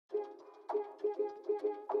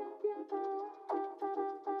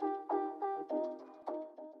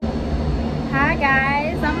Hi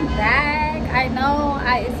guys, I'm back. I know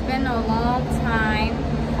it's been a long time.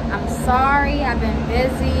 I'm sorry, I've been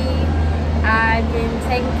busy. I've been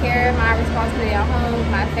taking care of my responsibility at home,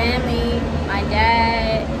 my family, my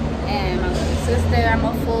dad, and my little sister. I'm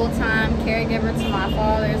a full-time caregiver to my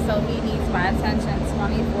father, so he needs my attention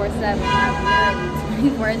 24/7, not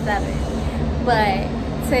literally 24/7. But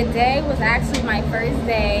today was actually my first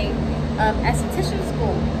day of esthetician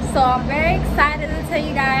school. So I'm very excited to tell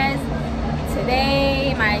you guys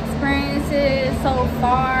today my experiences so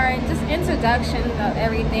far and just introductions of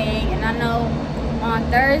everything. And I know on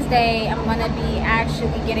Thursday I'm gonna be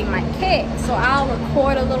actually getting my kit, so I'll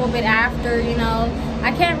record a little bit after. You know,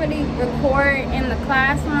 I can't really record in the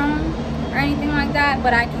classroom or anything like that,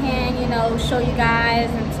 but I can, you know, show you guys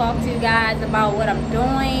and talk to you guys about what I'm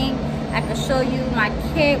doing. I can show you my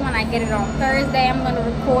kit when I get it on Thursday. I'm gonna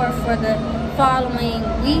record for the following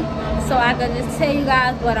week, so I can just tell you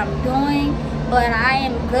guys what I'm doing. But I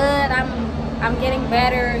am good. I'm getting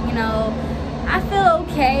better. You know, I feel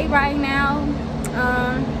okay right now.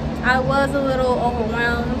 I was a little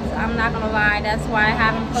overwhelmed, I'm not gonna lie. That's why I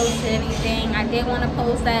haven't posted anything. I did want to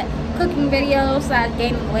post that cooking video, so I was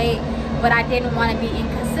gaining weight, but I didn't want to be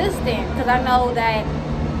inconsistent because I know that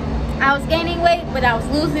I was gaining weight, but I was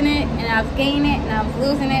losing it, and I was gaining it, and I was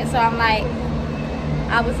losing it. So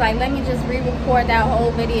I was like, let me just re-record that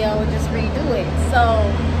whole video and just redo it. So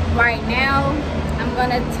right now, I'm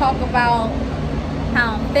gonna talk about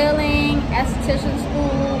how I'm feeling, esthetician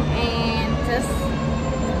school, and just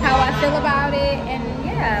how I feel about it. And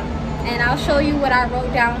yeah, and I'll show you what I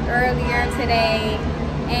wrote down earlier today.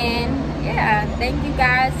 And yeah, thank you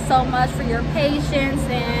guys so much for your patience,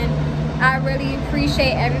 and I really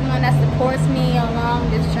appreciate everyone that supports me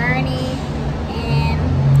along this journey. And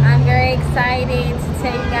I'm very excited to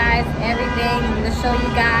tell you guys everything and to show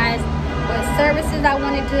you guys what services I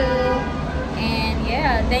want to do. And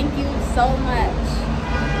yeah, thank you so much.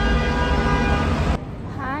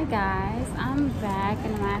 Hi guys, I'm back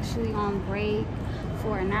and I'm actually on break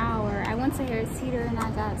for an hour. I went to Harris Teeter and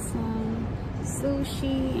I got some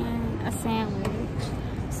sushi and a sandwich.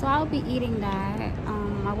 So I'll be eating that.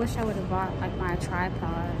 I wish I would have bought like my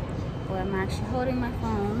tripod, but I'm actually holding my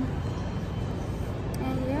phone.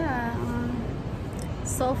 And yeah,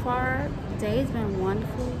 so far the day's been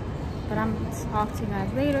wonderful, but I'm gonna talk to you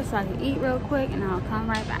guys later so I can eat real quick and I'll come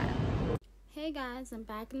right back. Hey guys, I'm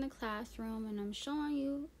back in the classroom and I'm showing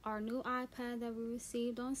you our new iPad that we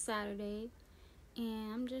received on Saturday.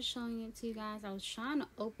 And I'm just showing it to you guys. I was trying to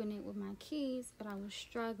open it with my keys, but I was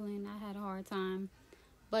struggling. I had a hard time.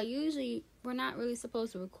 But usually we're not really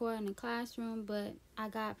supposed to record in the classroom, but I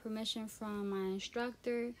got permission from my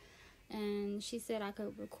instructor and she said I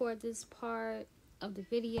could record this part of the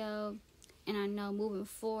video. And I know moving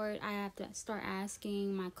forward I have to start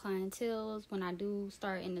asking my clientele when I do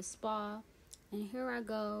start in the spa. And here I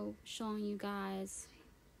go showing you guys.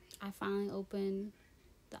 I finally opened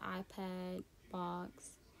the iPad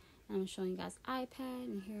box. I'm showing you guys iPad,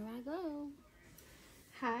 and here I go.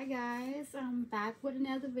 Hi guys, I'm back with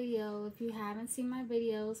another video. If you haven't seen my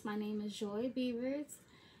videos, my name is Joy Beavers.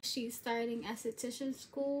 She's starting esthetician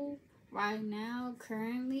school right now,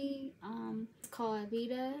 currently. It's called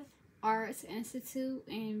Aveda Arts Institute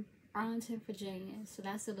in Arlington, Virginia. So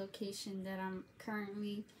that's the location that I'm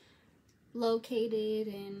currently located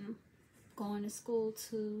and going to school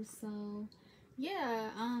to. So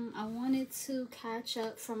yeah, I wanted to catch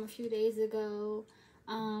up from a few days ago.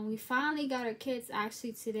 We finally got our kits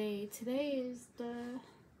actually today. Today is the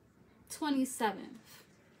 27th.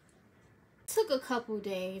 Took a couple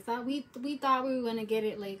days. We thought we were gonna get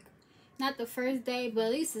it like not the first day, but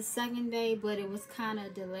at least the second day, but it was kind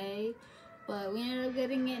of delayed. But we ended up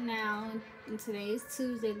getting it now, and today is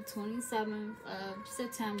Tuesday, the 27th of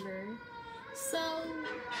September. So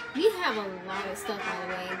we have a lot of stuff, by the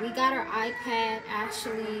way. We got our iPad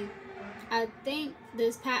actually, I think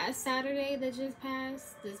this past Saturday that just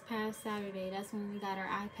passed, this past Saturday, that's when we got our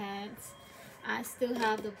iPads. I still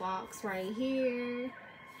have the box right here.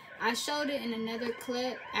 I showed it in another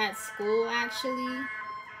clip at school actually.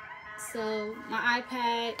 So my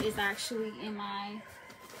iPad is actually in my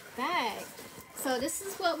bag. So this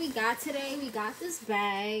is what we got today. We got this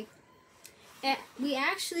bag. We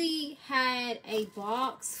actually had a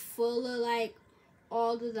box full of like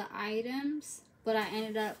all of the items, but I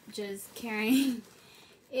ended up just carrying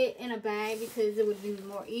it in a bag because it would be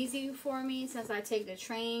more easy for me since I take the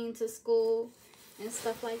train to school and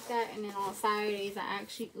stuff like that. And then on Saturdays I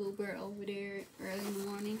actually Uber over there early in the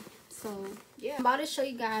morning. So yeah, I'm about to show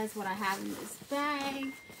you guys what I have in this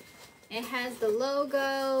bag. It has the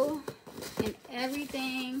logo and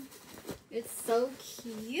everything. It's so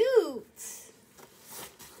cute.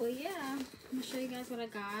 But yeah, I'm gonna show you guys what I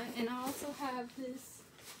got. And I also have this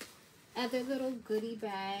other little goodie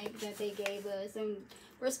bag that they gave us, and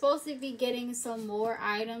we're supposed to be getting some more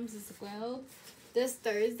items as well this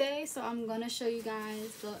Thursday, so I'm gonna show you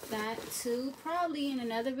guys that too, probably in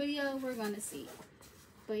another video. We're gonna see.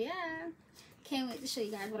 But yeah, can't wait to show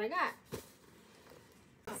you guys what I got.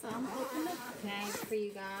 So I'm gonna open the bag for you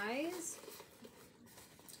guys.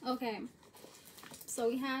 Okay, so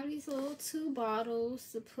we have these little 2 bottles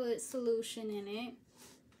to put solution in it.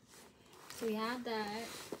 So we have that.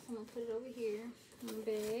 I'm gonna put it over here in the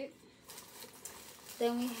bag.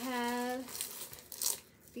 Then we have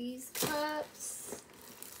these cups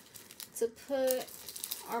to put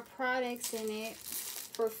our products in it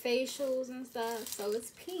for facials and stuff. So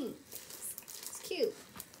it's pink. It's cute.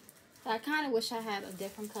 So I kind of wish I had a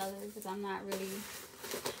different color because I'm not really...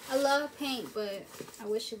 I love pink, but I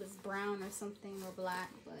wish it was brown or something, or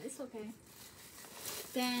black, but it's okay.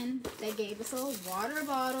 Then they gave us a water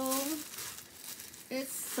bottle.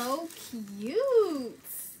 It's so cute.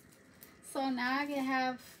 So now I can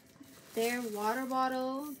have their water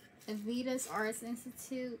bottle, Aveda's Arts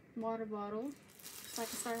Institute water bottle. So I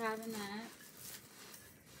can start having that.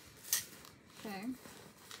 Okay.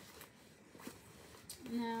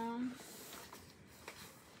 Now,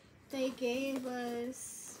 they gave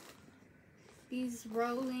us these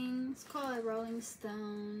rollings. Call it Rolling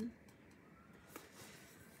Stone.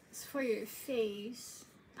 It's for your face.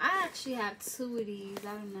 I actually have 2 of these.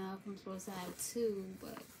 I don't know if I'm supposed to have 2,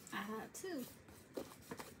 but I have 2.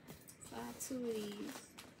 So I have 2 of these.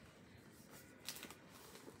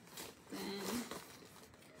 Then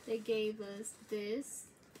they gave us this.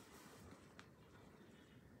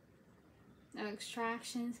 The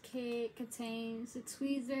extractions kit contains the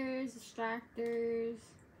tweezers, extractors,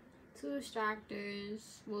 2 extractors,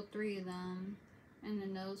 well 3 of them, and the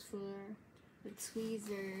nose for the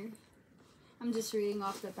tweezer. I'm just reading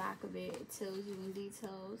off the back of it. It tells you in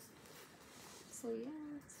details. So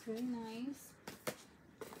yeah, it's really nice.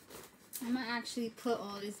 I'm gonna actually put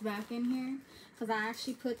all this back in here because I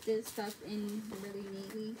actually put this stuff in really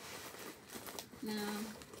neatly. Now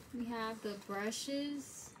we have the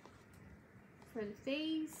brushes for the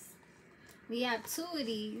face. We have 2 of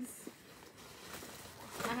these.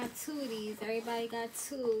 I have 2 of these. Everybody got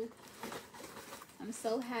 2. I'm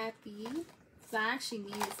so happy. So I actually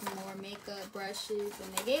needed some more makeup brushes,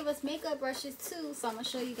 and they gave us makeup brushes too, so I'm gonna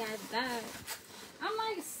show you guys that. I'm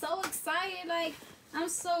like so excited, like I'm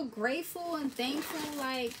so grateful and thankful.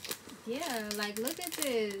 Like, yeah, like look at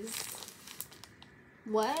this.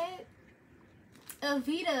 What?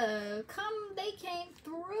 Aveda, they came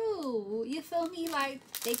through. You feel me? Like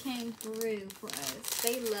they came through for us.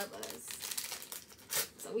 They love us.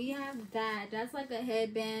 So we have that. That's like a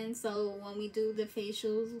headband, so when we do the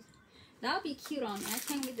facials, that'll be cute on me. I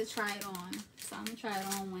can't wait to try it on. So I'm gonna try it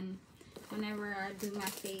on whenever I do my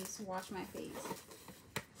face, wash my face.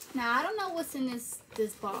 Now I don't know what's in this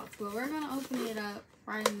box, but we're gonna open it up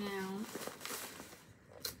right now.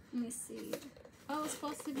 Let me see. Oh, it's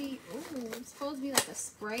supposed to be, ooh, it's supposed to be like a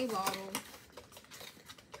spray bottle.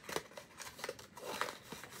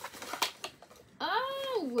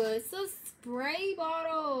 Oh, it's a spray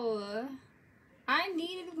bottle. I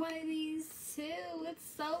needed one of these too. It's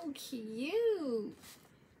so cute.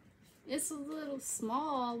 It's a little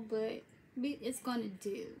small, but it's gonna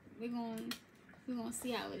do. We're gonna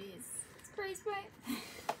see how it is. It's pretty spray.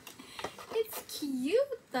 It's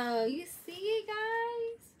cute though. You see it,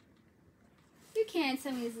 guys? You can't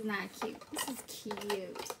tell me this is not cute. This is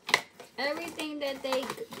cute. Everything that they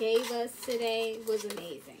gave us today was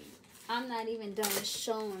amazing. I'm not even done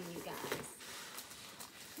showing you guys.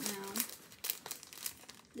 Now,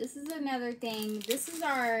 this is another thing. This is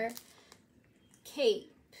our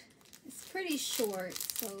cape. It's pretty short,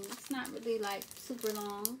 so it's not really like super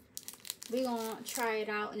long. We're gonna try it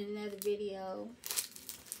out in another video.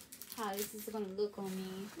 How this is gonna look on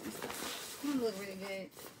me. It's gonna look really good.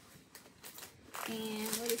 And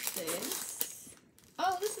what is this?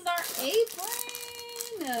 Oh, this is our apron.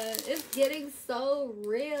 It's getting so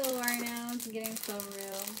real right now. It's getting so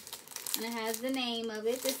real. And it has the name of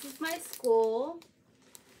it. This is my school.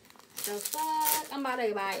 The fuck? I'm about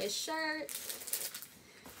to buy a shirt.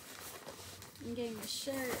 I'm getting a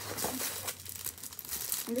shirt.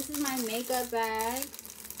 And this is my makeup bag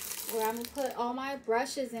where I'm going to put all my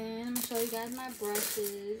brushes in. I'm going to show you guys my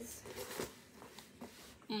brushes.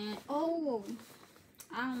 And, oh,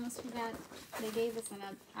 I almost forgot. They gave us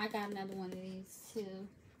another. I got another one of these too.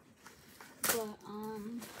 But,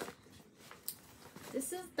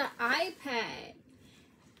 this is the iPad.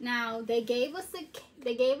 Now, they gave us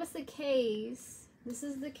a case. This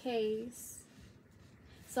is the case.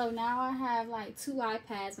 So now I have like 2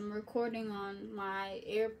 iPads. I'm recording on my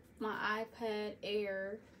iPad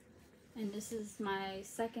Air, and this is my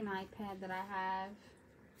second iPad that I have.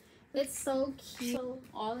 It's so cute. So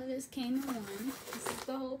all of this came in one. This is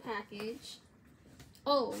the whole package.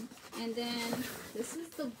 Oh, and then this is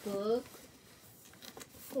the book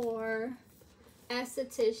for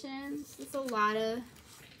estheticians. It's a lot of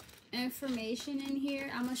information in here.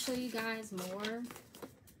 I'm gonna show you guys more,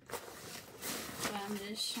 but I'm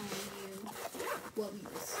just showing you what we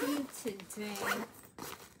received today.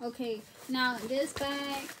 Okay, now in this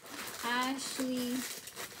bag I actually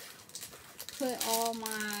put all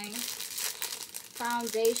my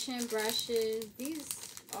foundation brushes.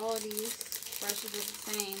 All these brushes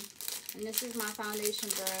are the same, and this is my foundation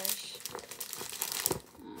brush.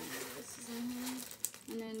 This is in here,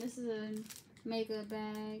 and then this is a makeup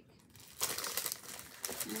bag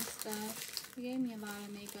and stuff. He gave me a lot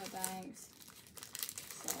of makeup bags,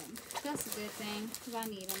 so that's a good thing because I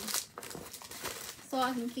need them so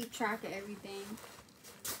I can keep track of everything.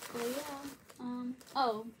 But yeah,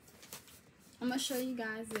 oh, I'm gonna show you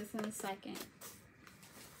guys this in a second.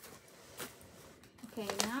 Okay,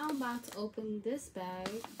 now I'm about to open this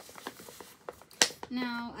bag.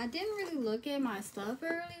 Now, I didn't really look at my stuff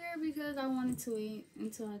earlier because I wanted to wait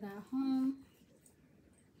until I got home.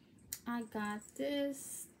 I got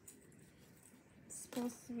this. It's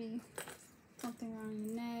supposed to be something around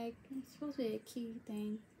your neck. It's supposed to be a key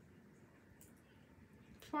thing.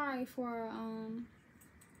 Probably for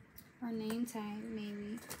our name tag,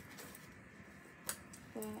 maybe.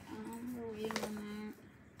 But we're waiting on that.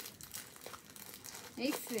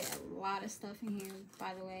 They fit a lot of stuff in here,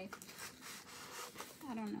 by the way.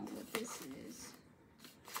 I don't know what this is.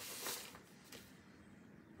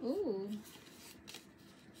 Ooh.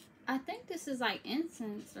 I think this is like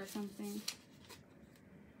incense or something.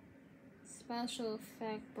 Special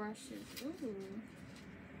effect brushes. Ooh.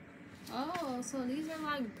 Oh, so these are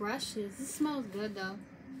like brushes. This smells good though.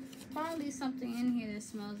 Probably something in here that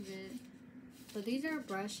smells good. But these are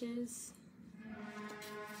brushes.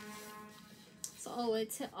 So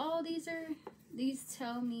these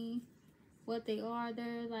tell me what they are.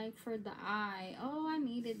 They're like for the eye. Oh, I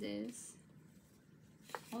needed this.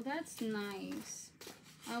 Oh, that's nice.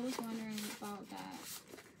 I was wondering about that.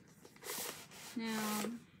 Now,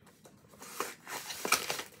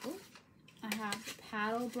 oh, I have a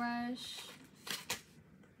paddle brush.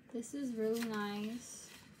 This is really nice.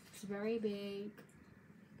 It's very big.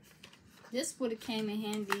 This would have came in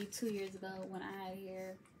handy 2 years ago when I had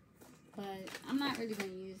hair. But I'm not really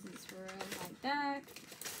going to use this for real like that.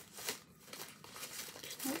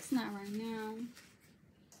 Well, it's not right now.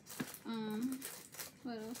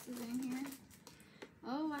 What else is in here?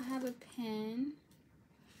 Oh, I have a pen.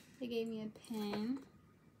 They gave me a pen.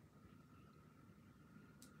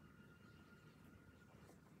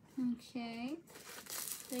 Okay.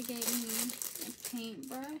 They gave me a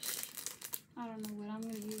paintbrush. I don't know what I'm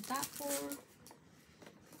going to use that for.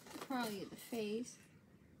 Probably the face.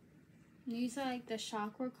 These are like the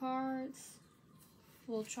chakra cards.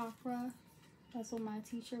 Little chakra. That's what my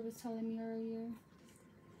teacher was telling me earlier.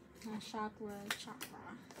 My chakra.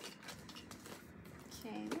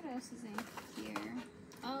 Okay, what else is in here?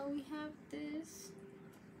 Oh, we have this.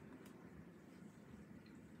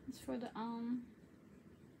 It's for the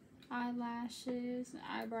eyelashes,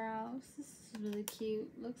 eyebrows. This is really cute.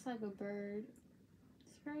 Looks like a bird.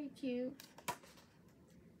 It's very cute.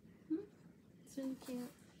 It's really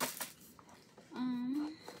cute.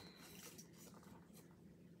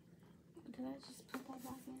 Did I just put that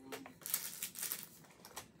back in there?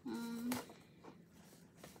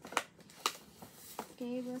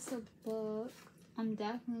 Gave us a book. I'm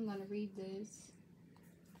definitely gonna read this.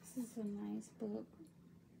 This is a nice book.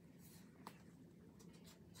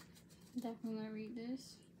 Definitely gonna read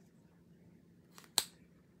this.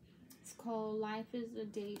 It's called Life is a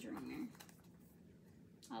Daydreamer.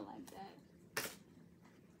 I like that.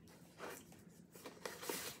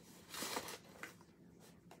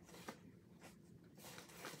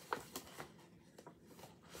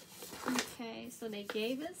 Okay, so they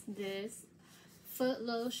gave us this foot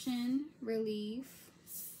lotion relief.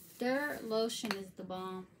 Their lotion is the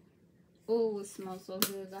bomb. Oh, it smells so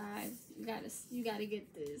good, guys. You gotta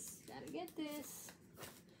get this.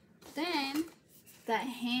 Then that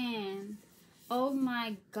hand. Oh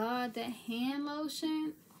my god, that hand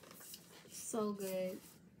lotion. So good.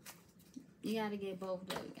 You gotta get both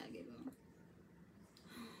though. You gotta get both.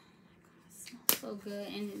 Oh my god, it smells so good.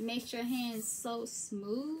 And it makes your hands so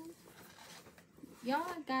smooth. Y'all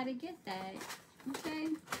gotta get that. Okay?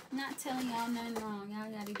 Not telling y'all nothing wrong.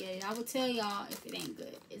 Y'all gotta get it. I will tell y'all if it ain't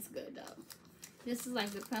good. It's good though. This is like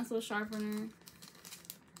the pencil sharpener.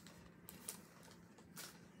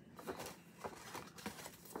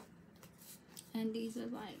 And these are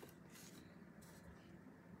like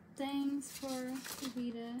things for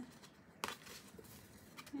Aveda.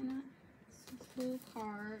 You know, little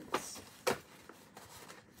cards.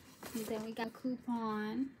 And then we got a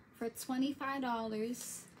coupon for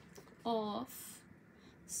 $25 off.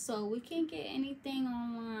 So we can get anything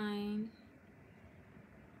online.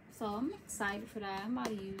 So I'm excited for that. I'm about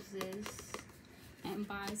to use this and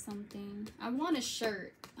buy something. I want a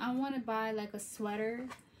shirt. I want to buy like a sweater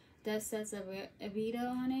that says Aveda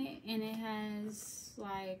on it, and it has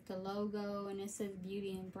like the logo and it says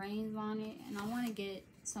Beauty and Brains on it, and I want to get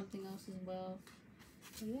something else as well.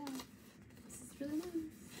 So yeah, this is really nice.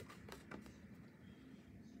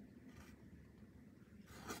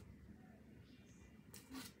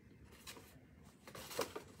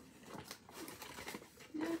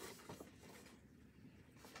 Yeah.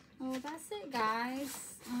 Oh, that's it, guys.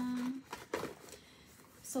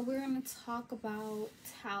 So we're going to talk about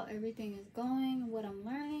how everything is going, what I'm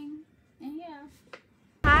learning, and yeah.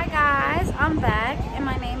 Hi guys, I'm back, and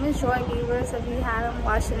my name is Joy Beaver. So if you haven't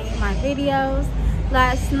watched any of my videos,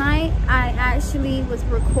 last night I actually was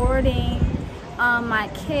recording my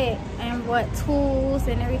kit and what tools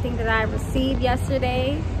and everything that I received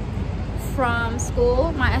yesterday from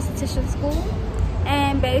school, my esthetician school.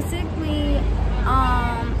 And basically,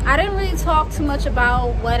 I didn't really talk too much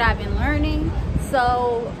about what I've been learning.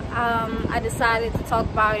 So I decided to talk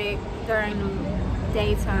about it during the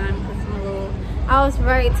daytime because I was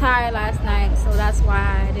very tired last night, so that's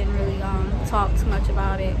why I didn't really talk too much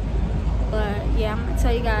about it. But yeah, I'm gonna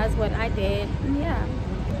tell you guys what I did. Yeah.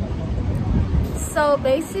 So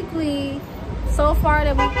basically, so far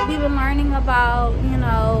that we've been learning about, you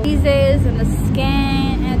know, diseases and the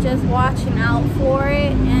skin and just watching out for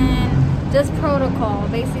it and just protocol,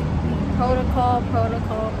 basically protocol.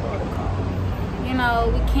 You know,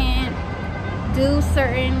 we can't do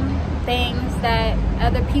certain things that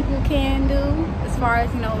other people can do, as far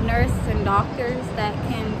as, you know, nurses and doctors that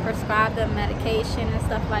can prescribe them medication and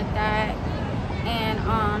stuff like that. And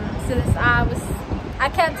since I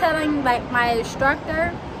kept telling like my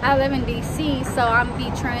instructor, I live in DC, so I'm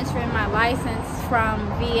be transferring my license from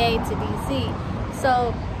VA to DC.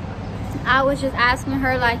 So I was just asking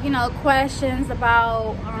her, like, you know, questions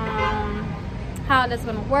about how that's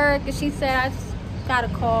gonna work, and she said I just gotta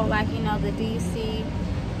call, like, you know, the DC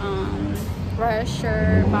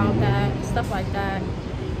register about that, stuff like that.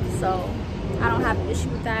 So I don't have an issue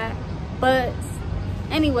with that. But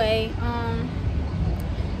anyway,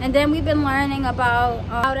 and then we've been learning about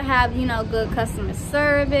how to have, you know, good customer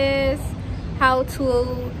service, how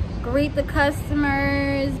to greet the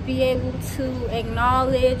customers, be able to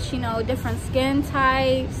acknowledge, you know, different skin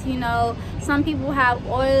types. You know, some people have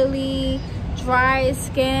oily, dry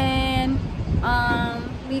skin.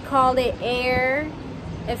 We call it air,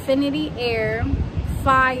 affinity air,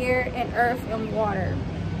 fire, and earth and water.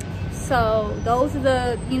 So those are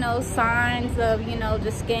the, you know, signs of, you know,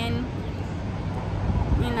 the skin.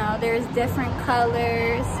 You know, there's different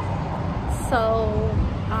colors. So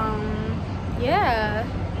yeah,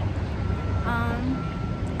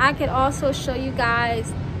 I could also show you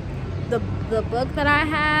guys the book that I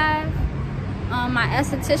have, my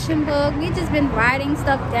esthetician book. We just been writing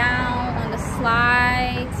stuff down on the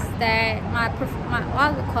slides that my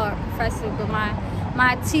I would call her professor, but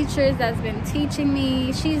my teachers that's been teaching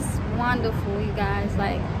me, she's wonderful, you guys.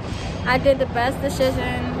 Like, I did the best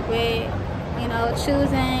decision with, you know,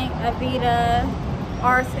 choosing Aveda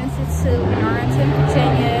Arts Institute in Arlington,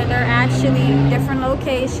 Virginia. They're actually different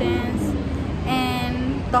locations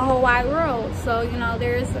in the whole wide world. So, you know,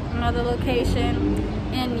 there's another location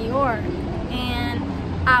in New York, and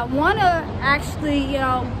I want to actually, you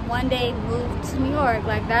know, one day move to New York.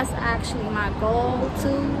 Like, that's actually my goal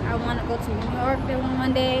too. I want to go to New York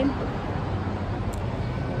one day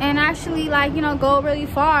and actually, like, you know, go really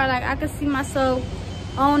far. Like, I could see myself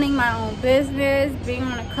owning my own business, being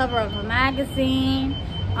on the cover of a magazine,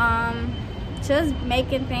 just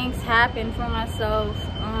making things happen for myself.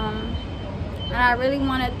 And I really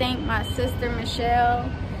want to thank my sister Michelle.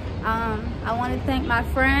 I want to thank my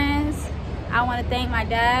friends. I want to thank my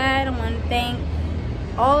dad. I want to thank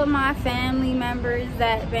all of my family members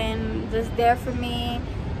that have been just there for me,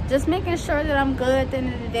 just making sure that I'm good at the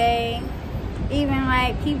end of the day. Even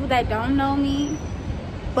like people that don't know me,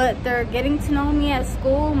 but they're getting to know me at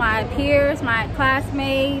school, my peers, my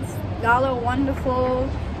classmates. Y'all are wonderful,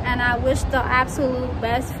 and I wish the absolute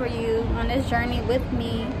best for you on this journey with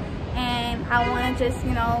me. And I want to just,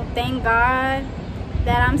 you know, thank God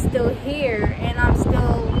that I'm still here and I'm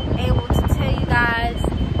still able to tell you guys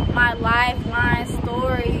my lifeline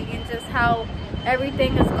story and just how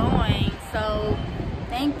everything is going. So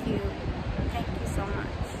thank you so much.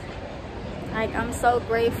 Like, I'm so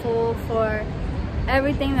grateful for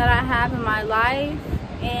everything that I have in my life,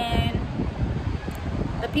 and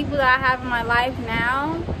the people that I have in my life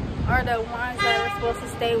now are the ones that are supposed to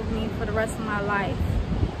stay with me for the rest of my life,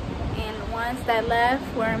 and the ones that left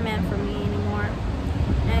weren't meant for me anymore.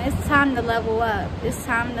 And it's time to level up. It's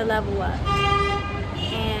time to level up.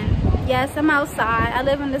 And yes, I'm outside. I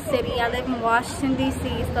live in the city. I live in Washington,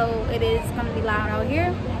 D.C., so it is going to be loud out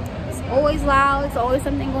here. It's always loud. It's always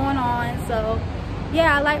something going on. So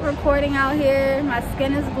yeah, I like recording out here. My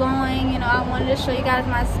skin is glowing. You know, I wanted to show you guys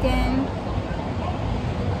my skin.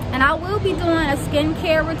 And I will be doing a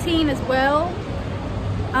skincare routine as well.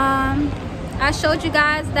 I showed you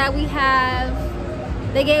guys that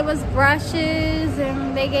they gave us brushes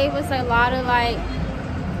and they gave us a lot of like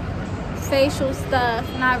facial stuff,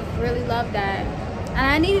 and I really love that. And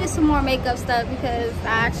I needed some more makeup stuff because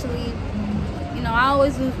I actually, you know, I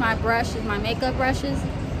always lose my brushes, my makeup brushes.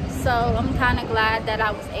 So I'm kind of glad that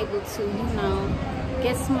I was able to, you know,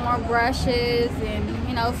 get some more brushes and,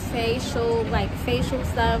 you know, facial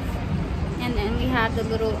stuff. And then we have the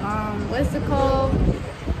little what's it called,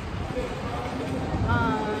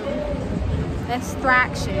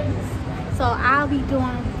 extractions. So I'll be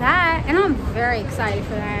doing that, and I'm very excited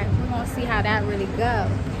for that. We're gonna see how that really goes.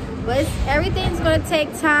 But everything's gonna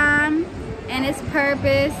take time and its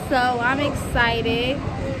purpose, so I'm excited.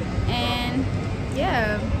 And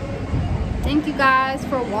yeah, thank you guys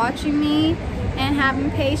for watching me and having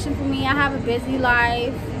patience with me. I have a busy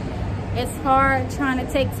life. It's hard trying to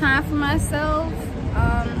take time for myself.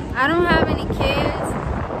 I don't have any kids,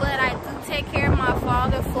 but I do take care of my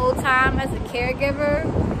father full-time as a caregiver.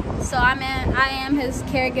 So I am his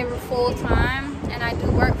caregiver full-time, and I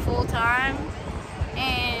do work full-time.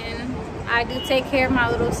 And I do take care of my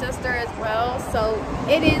little sister as well. So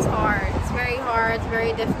it is hard. It's very hard. It's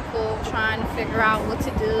very difficult trying to figure out what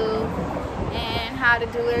to do and how to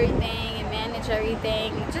do everything and manage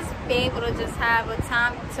everything. Just be able to just have a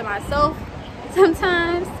time to myself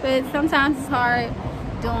sometimes, but sometimes it's hard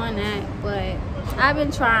doing that. But I've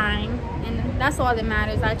been trying, and that's all that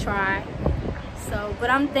matters. I try. So, but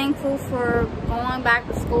I'm thankful for going back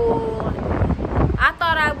to school. I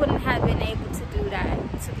thought I wouldn't have been able to do that,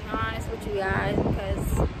 to be honest with you guys,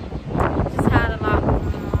 because I just had a lot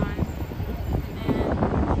going on,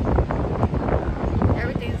 and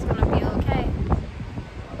everything's gonna be okay.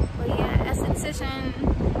 But yeah, esthetician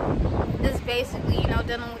is basically, you know,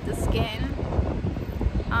 dealing with the skin,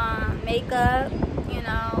 makeup, you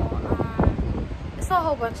know, it's a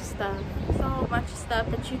whole bunch of stuff. It's a whole bunch of stuff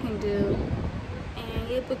that you can do, and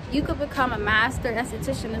you could become a master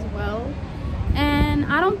esthetician as well. And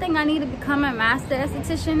I don't think I need to become a master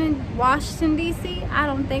esthetician in Washington, D.C. I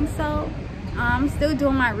don't think so. I'm still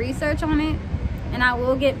doing my research on it, and I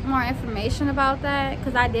will get more information about that,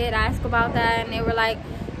 because I did ask about that, and they were like,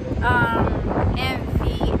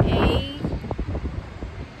 MVA,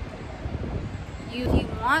 you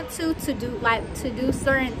want to do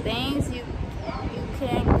certain things, you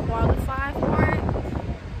can qualify for it.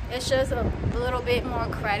 It's just a little bit more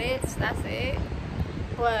credits, that's it.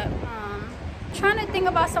 But trying to think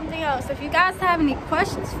about something else. If you guys have any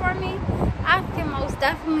questions for me, I can most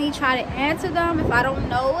definitely try to answer them. If I don't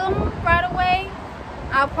know them right away,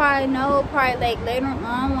 I'll probably know like later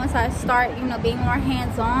on, once I start, you know, being more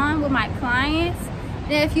hands-on with my clients.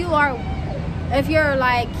 And if you're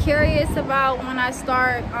like curious about when I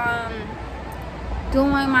start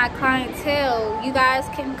doing my clientele, you guys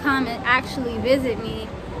can come and actually visit me.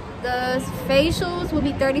 The facials will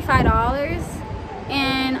be $35,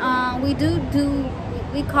 and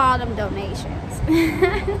we call them donations.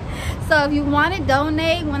 So if you want to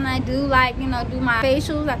donate when I do, like, you know, do my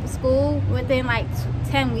facials at the school within like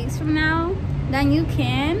 10 weeks from now, then you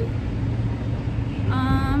can.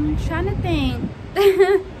 Trying to think.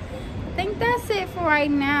 I think that's it for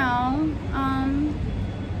right now.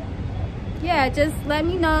 Yeah, just let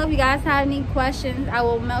me know if you guys have any questions. I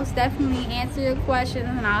will most definitely answer your questions,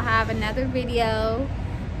 and I'll have another video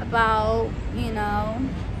about, you know,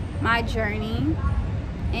 my journey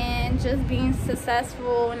and just being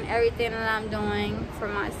successful in everything that I'm doing for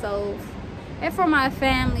myself and for my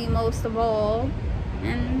family most of all.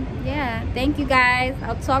 And yeah, thank you guys.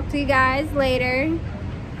 I'll talk to you guys later.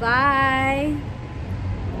 Bye.